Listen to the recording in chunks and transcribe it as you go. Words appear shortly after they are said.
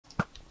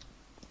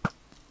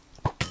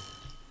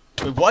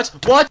Wait, what?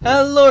 What?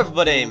 Hello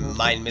everybody,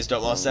 my name is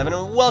Dot7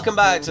 and welcome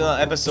back to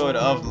another episode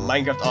of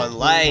Minecraft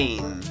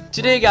Online.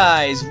 Today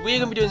guys, we're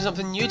going to be doing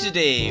something new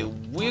today.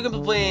 We're going to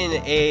be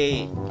playing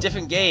a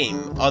different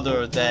game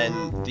other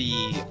than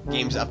the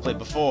games that I've played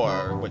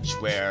before, which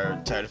were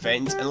Tower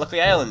Defense and Lucky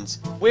Islands.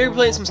 We're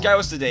playing some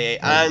Skywars today,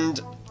 and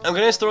I'm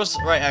going to throw this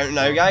right out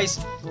now guys.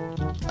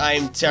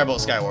 I'm terrible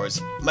at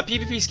Skywars. My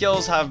PvP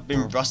skills have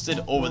been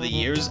rusted over the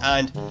years,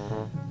 and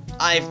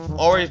I've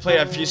already played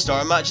a few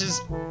starter matches.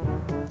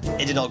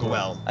 It did not go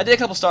well. I did a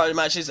couple starter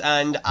matches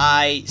and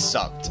I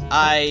sucked.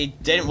 I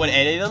didn't win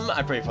any of them.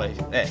 I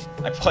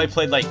probably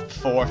played like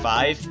 4 or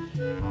 5.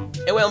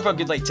 It went on for a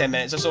good like 10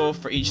 minutes or so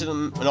for each of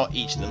them. Well, not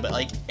each of them, but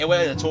like it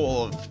went in a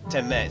total of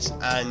 10 minutes,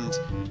 and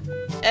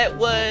it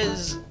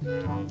was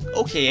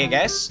okay, I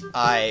guess.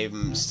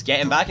 I'm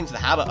getting back into the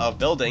habit of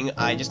building.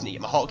 I just need to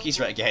get my hotkeys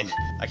right again.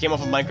 I came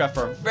off of Minecraft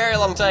for a very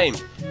long time.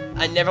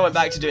 I never went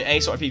back to doing any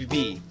sort of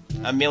PvP.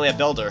 I'm mainly a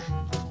builder.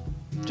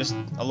 Just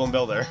a lone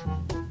builder.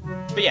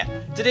 But yeah,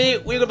 today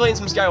we're going to be playing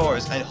some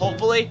Skywars, and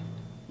hopefully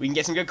we can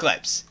get some good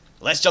clips.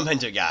 Let's jump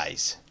into it,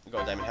 guys. I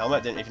got a diamond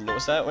helmet, didn't even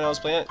notice that when I was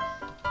playing it.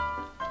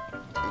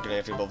 I'm going to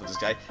have to build with this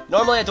guy.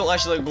 Normally I don't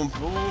actually like going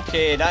for...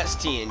 Okay, that's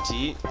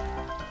TNT.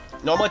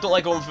 Normally I don't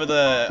like going for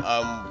the...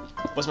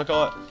 what's my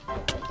call it?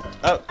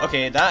 Oh,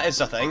 okay, that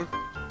is a thing.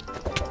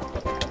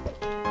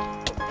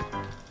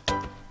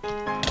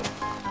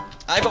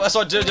 I got a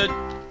sword, dude.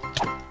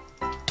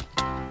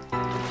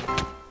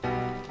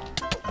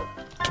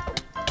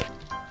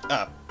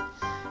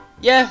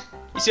 Yeah,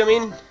 you see what I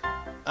mean?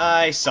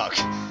 I suck.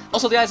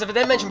 Also guys, if I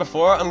didn't mention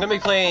before, I'm going to be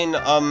playing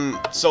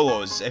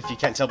solos, if you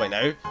can't tell by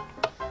now.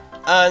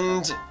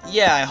 And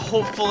yeah,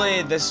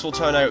 hopefully this will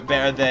turn out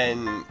better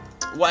than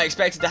what I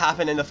expected to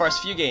happen in the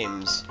first few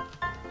games.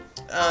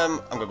 I'm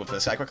going to go for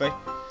this guy quickly.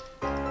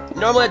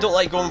 Normally I don't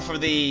like going for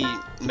the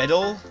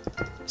middle.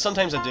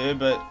 Sometimes I do,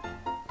 but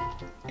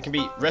it can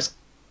be risk.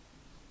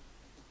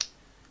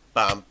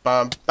 Bam,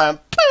 bam, bam, bam.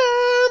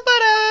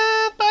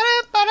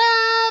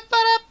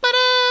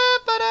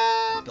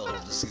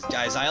 This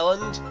guy's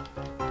island.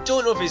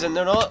 Don't know if he's in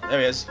there or not. There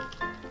he is.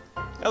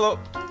 Hello.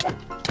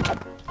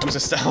 I was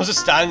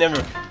just standing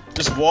there,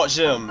 just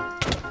watching him.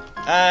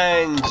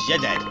 And you're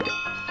dead.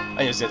 I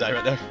knew he was gonna die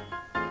right there.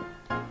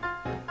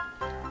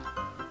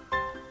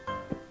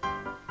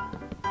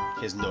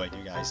 He has no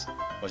idea, guys.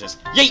 Watch this.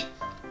 Yeet!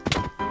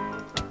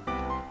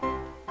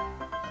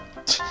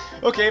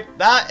 Okay,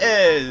 that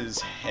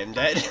is him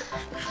dead.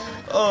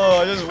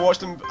 Oh, I just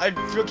watched him. I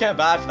feel kind of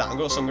bad for that.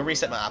 So I'm gonna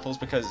reset my apples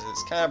because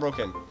it's kind of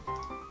broken.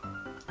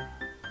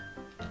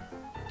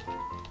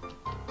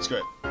 Screw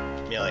it.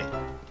 Melee.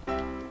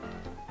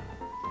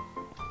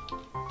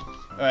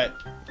 Alright.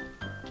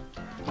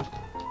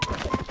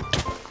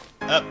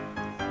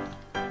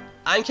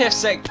 I'm kind of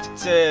sick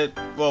to,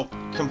 well,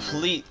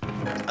 complete...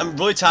 I'm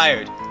really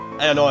tired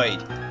and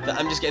annoyed that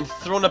I'm just getting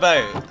thrown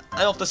about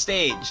and off the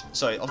stage.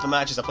 Sorry, off the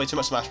matches. I play too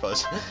much Smash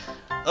Bros.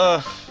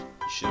 Ugh.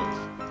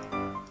 Should've.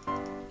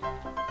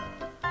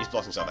 He's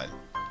blocked himself in.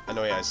 I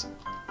know he is.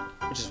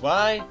 Which is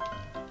why...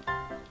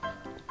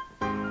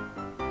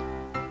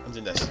 I'm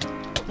doing this.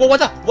 Whoa, what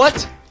the?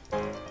 What?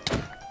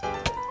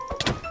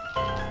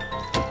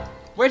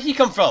 Where'd he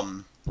come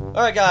from?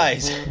 Alright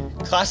guys,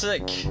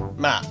 classic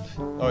map.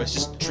 Oh, it's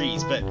just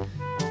trees, but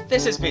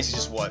this is basically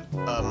just what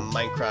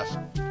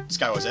Minecraft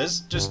Skywars is.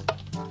 Just,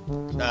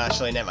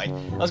 actually, never mind.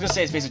 I was gonna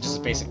say it's basically just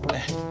a basic,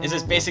 it's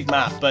this basic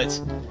map, but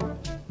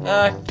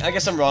I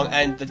guess I'm wrong.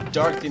 And the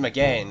dark theme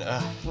again.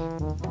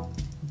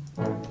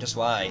 Just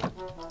why?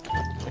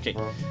 Okay.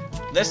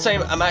 This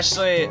time, I'm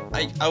actually,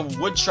 I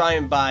would try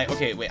and buy,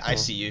 okay, wait, I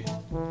see you.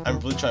 I'm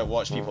really trying to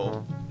watch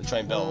people that try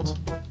and build.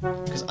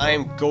 Because I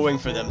am going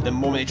for them the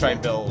moment they try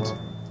and build.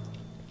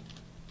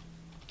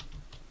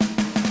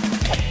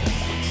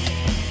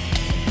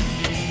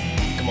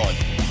 Come on.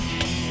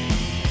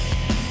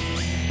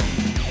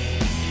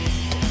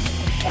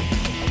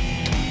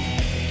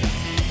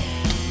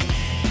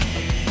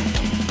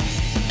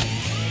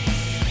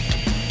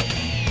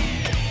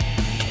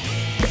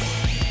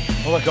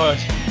 Oh my god.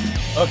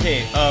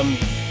 Okay,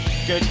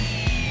 good.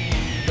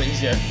 But he's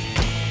here.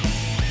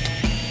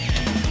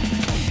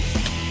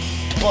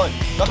 Come on,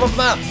 knock him off the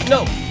map!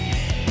 No!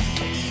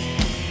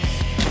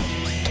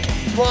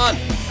 Come on!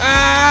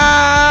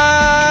 Ah!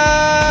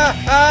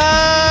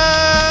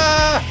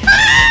 Ah!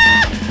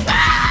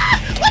 Ah!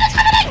 What is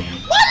happening?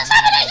 What is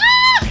happening?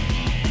 Ah!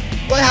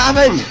 What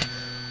happened?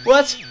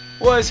 What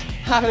was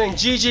happening?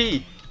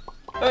 GG!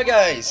 Alright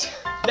guys,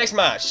 next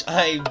match.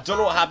 I don't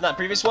know what happened in that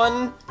previous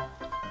one.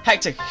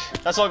 Hectic.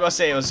 That's all I gotta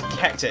say. It was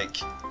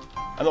hectic.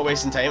 I'm not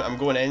wasting time. I'm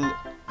going in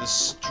the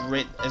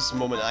straightest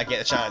moment I get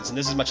a chance, and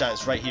this is my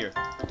chance right here.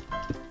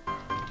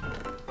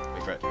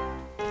 Wait for it.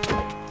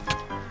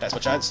 That's my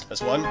chance.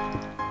 That's one.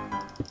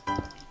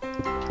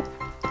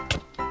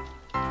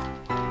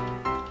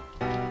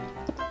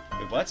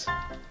 Wait, what?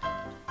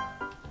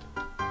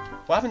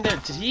 What happened there?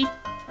 Did he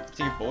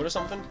get bored or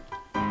something?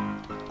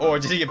 Or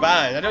did he get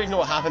banned? I don't even know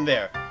what happened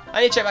there.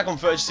 I need to check back on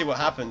footage to see what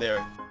happened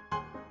there.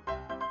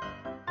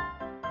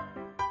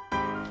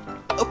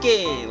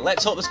 Okay,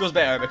 let's hope this goes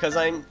better because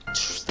I've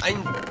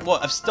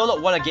still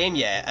not won a game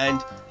yet,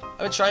 and I've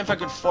been trying for a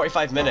good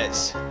 45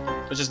 minutes,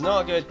 which is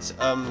not a good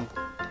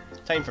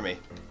time for me.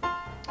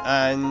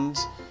 And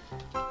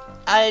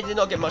I did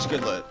not get much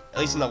good loot, at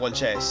least in that one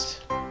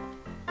chest.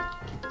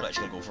 I'm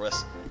actually gonna go for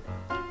this.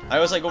 I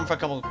always like going for a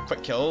couple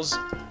quick kills,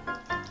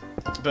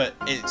 but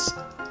it's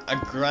a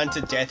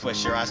granted death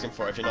wish you're asking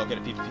for if you're not good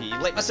at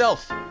PvP, like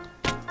myself.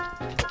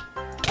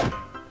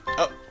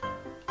 Oh,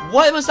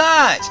 what was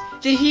that?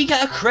 Did he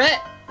get a crit?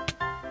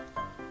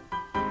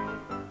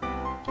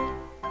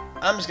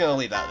 I'm just gonna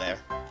leave that there.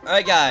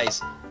 Alright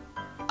guys,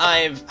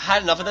 I've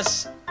had enough of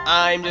this.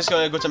 I'm just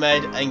gonna go to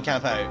mid and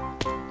camp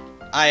out.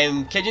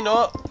 I'm kidding you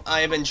not,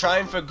 I've been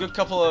trying for a good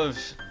couple of,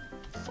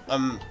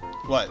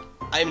 what?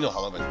 I don't even know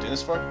how long I've been doing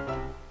this for.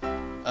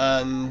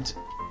 And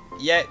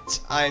yet,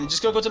 I'm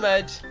just gonna go to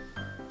mid,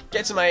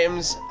 get some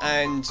items,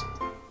 and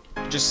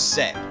just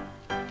sit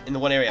in the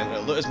one area. I'm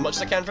gonna loot as much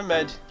as I can from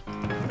mid,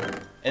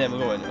 and then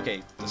we'll go in.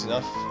 Okay, that's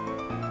enough.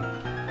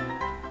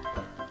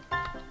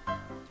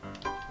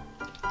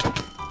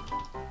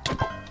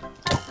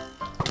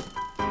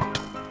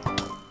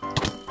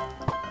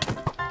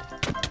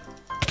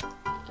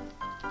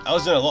 I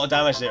was doing a lot of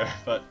damage there,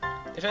 but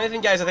if anything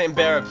guys, I think I'm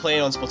better at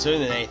playing on Splatoon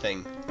than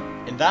anything.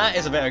 And that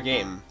is a better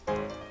game.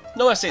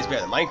 No, I say it's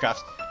better than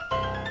Minecraft.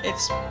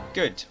 It's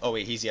good. Oh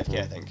wait, he's the FK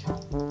I think.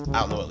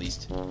 I don't know at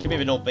least. Could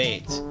maybe no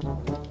bait.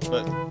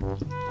 But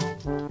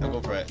I'll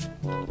go for it.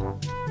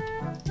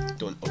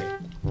 Don't, okay.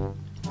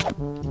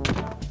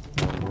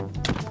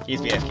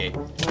 He's BFK.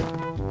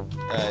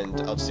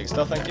 And I'll just take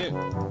stuff, thank you.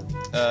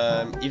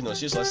 Even though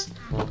it's useless.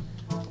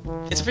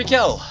 It's a free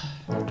kill!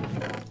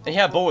 And he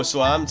had bows,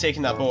 so I'm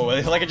taking that bow.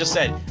 Like I just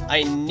said,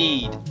 I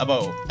need a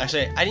bow.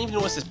 Actually, I didn't even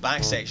notice this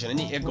back section. I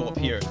need to go up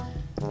here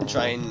and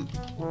try and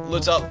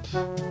loot up,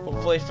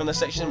 hopefully, from this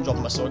section and drop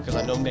my sword, because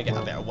I know I'm going to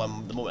get a better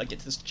one the moment I get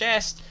to this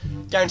chest.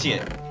 Guarantee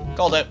it.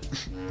 Called it.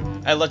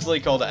 I literally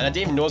called it, and I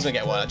didn't even know I was going to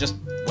get one. I just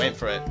went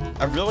for it.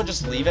 I really want to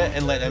just leave it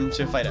and let them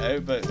two fight it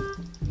out, but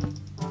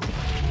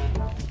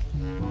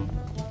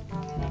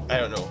I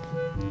don't know.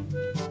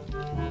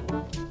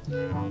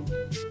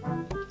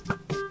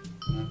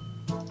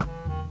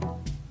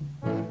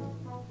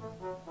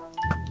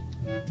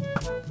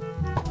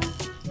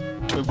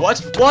 Wait, what?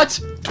 What?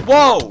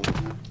 Whoa!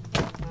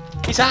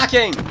 He's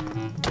hacking!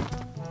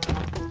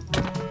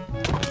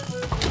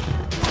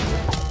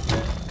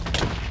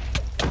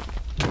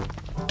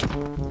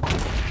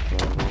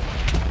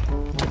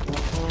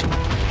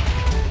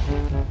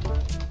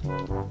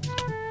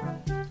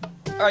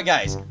 Alright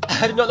guys,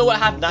 I did not know what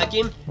happened in that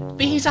game,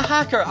 but he's a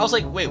hacker! I was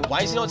like, wait,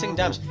 why is he not taking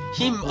damage?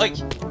 He, like,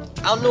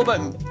 I don't know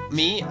about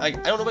me, like,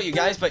 I don't know about you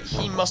guys, but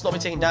he must not be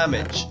taking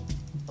damage.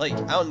 Like,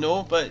 I don't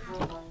know, but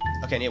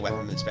okay, I need a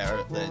weapon that's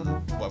better than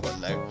what I've got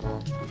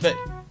now. But,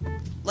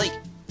 like,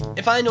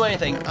 if I know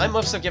anything, I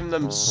must have given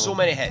them so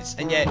many hits,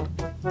 and yet,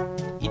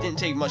 he didn't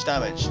take much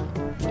damage.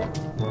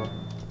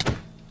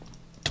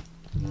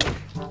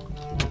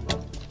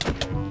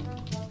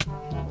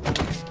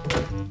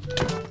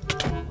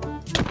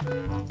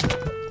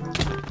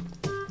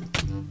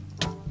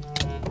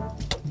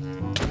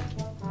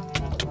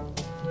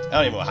 I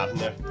don't even know what happened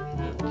there.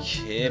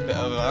 Okay, bit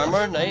of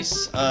armor,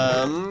 nice.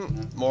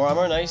 More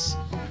armor, nice.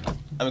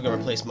 I'm gonna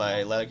replace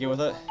my leather gear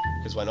with it,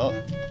 because why not?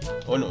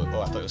 Oh no,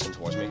 oh I thought it was coming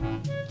towards me.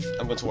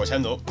 I'm going towards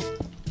him though.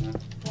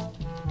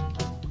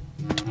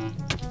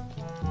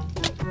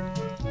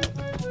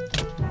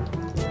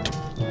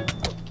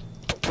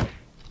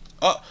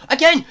 Oh,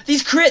 again!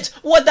 These crits!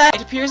 What the heck?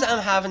 It appears that I'm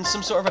having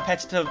some sort of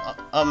repetitive,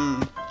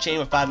 chain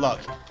of bad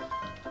luck.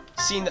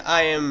 Seeing that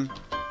I am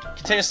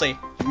continuously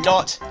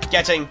not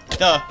getting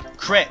the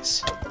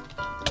crits.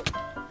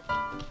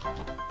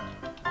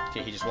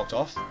 Okay, he just walked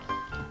off.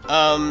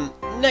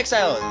 Next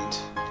island,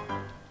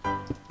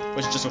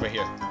 which is just over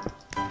here.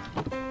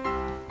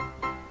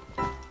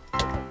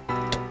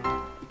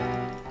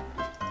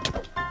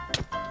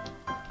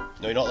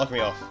 No, you're not locking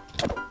me off.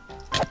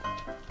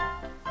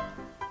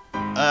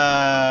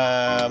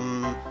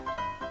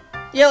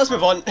 Yeah, let's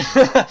move on.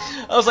 I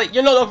was like,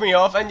 you're not locking me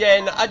off, and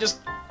then I just...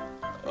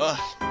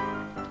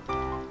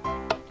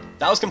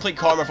 That was complete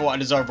karma for what I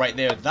deserved right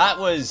there. That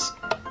was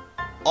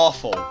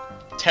awful.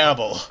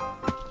 Terrible.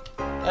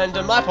 And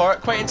on my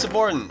part, quite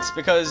insubordinate,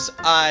 because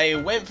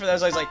I went for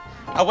this,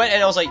 I went in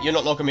and I was like, you're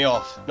not knocking me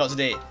off. Not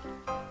today.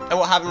 And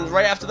what happened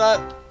right after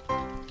that?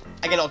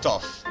 I get knocked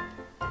off.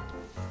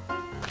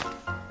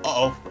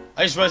 Uh-oh.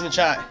 I just realized in the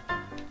chat.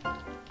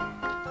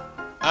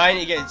 I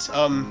need to get,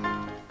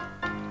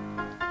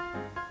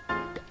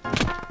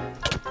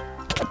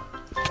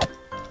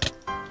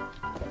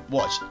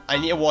 watch. I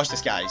need to watch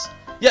this, guys.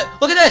 Yeah,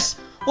 look at this!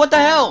 What the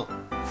hell?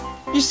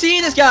 You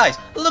see this, guys?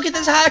 Look at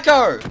this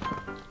hacker!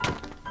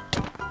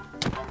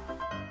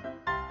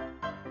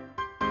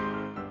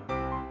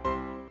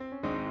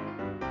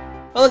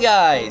 Well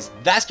guys,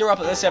 that's gonna wrap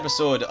up this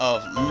episode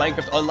of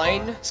Minecraft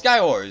Online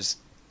Skywars.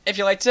 If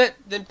you liked it,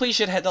 then please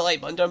should hit the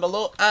like button down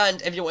below,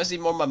 and if you want to see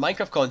more of my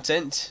Minecraft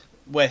content,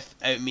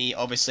 without me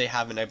obviously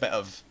having a bit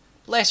of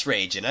less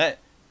rage in it,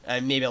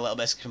 and maybe a little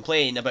bit of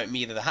complain about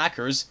me to the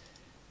hackers,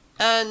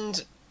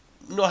 and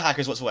no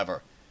hackers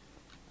whatsoever,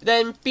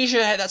 then be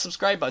sure to hit that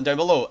subscribe button down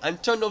below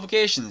and turn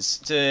notifications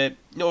to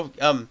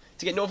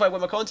get notified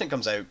when my content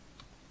comes out.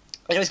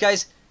 Anyways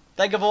guys,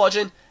 thank you for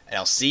watching, and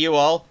I'll see you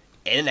all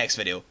in the next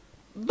video.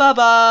 Bye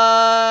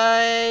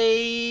bye!